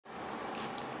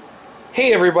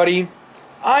Hey everybody,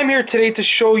 I'm here today to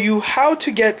show you how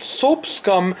to get soap,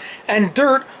 scum, and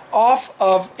dirt off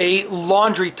of a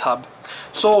laundry tub.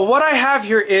 So what I have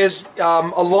here is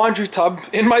a laundry tub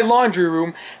in my laundry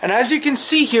room, and as you can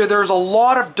see here, there's a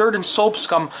lot of dirt and soap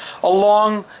scum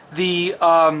along the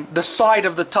side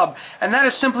of the tub, and that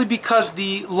is simply because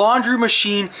the laundry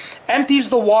machine empties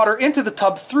the water into the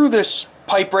tub through this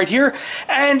pipe right here,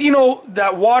 and you know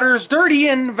that water is dirty,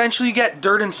 and eventually you get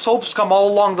dirt and soap scum all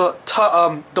along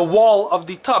the wall of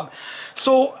the tub.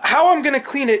 So how I'm going to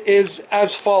clean it is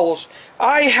as follows.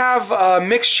 I have a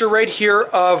mixture right here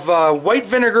of white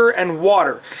vinegar and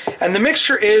water, and the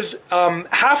mixture is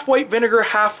half white vinegar,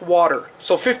 half water,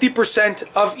 so 50%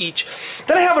 of each.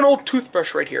 Then I have an old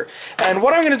toothbrush right here, and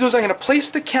what I'm going to do is I'm going to place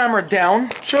the camera down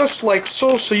just like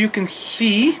so you can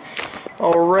see.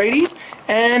 Alrighty,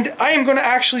 and I am going to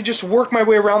actually just work my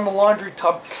way around the laundry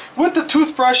tub with the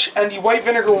toothbrush and the white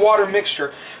vinegar water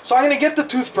mixture. So I'm going to get the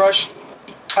toothbrush,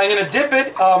 I'm going to dip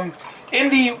it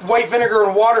in the white vinegar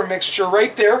and water mixture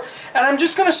right there, and I'm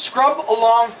just going to scrub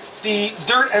along the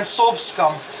dirt and soap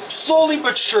scum slowly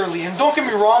but surely. And don't get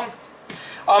me wrong,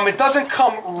 it doesn't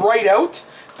come right out,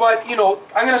 but you know,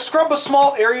 I'm going to scrub a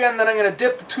small area, and then I'm going to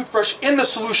dip the toothbrush in the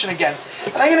solution again,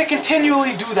 and I'm going to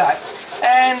continually do that.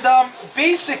 And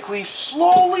basically,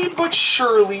 slowly but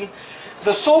surely,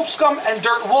 the soap, scum, and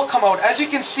dirt will come out. As you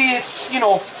can see, it's, you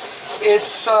know,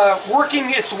 it's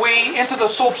working its way into the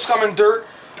soap, scum, and dirt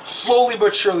slowly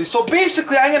but surely. So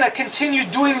basically, I'm going to continue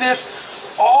doing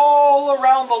this all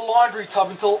around the laundry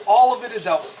tub until all of it is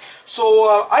out.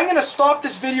 So I'm going to stop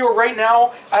this video right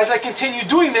now as I continue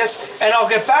doing this, and I'll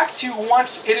get back to you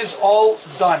once it is all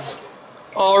done.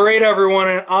 Alright everyone,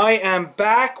 and I am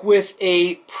back with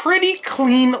a pretty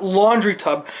clean laundry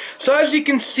tub. So as you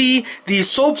can see, the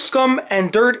soap, scum,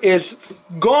 and dirt is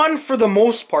gone for the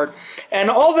most part. And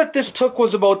all that this took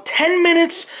was about 10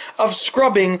 minutes of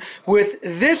scrubbing with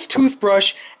this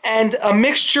toothbrush and a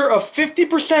mixture of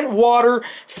 50% water,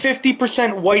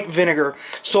 50% white vinegar.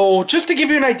 So just to give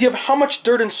you an idea of how much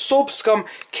dirt and soap scum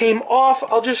came off,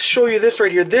 I'll just show you this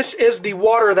right here. This is the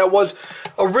water that was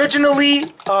originally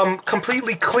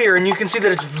completely clear, and you can see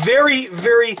that it's very,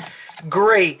 very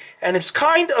gray, and it's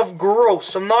kind of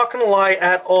gross, I'm not gonna lie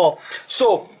at all.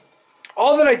 So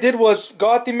all that I did was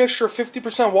got the mixture of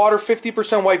 50% water,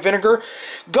 50% white vinegar,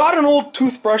 got an old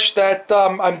toothbrush that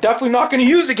I'm definitely not going to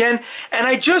use again, and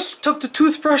I just took the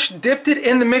toothbrush, dipped it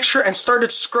in the mixture, and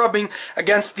started scrubbing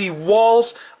against the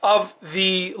walls of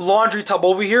the laundry tub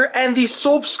over here, and the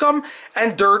soap, scum,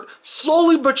 and dirt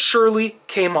slowly but surely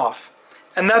came off.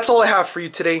 And that's all I have for you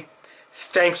today.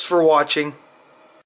 Thanks for watching.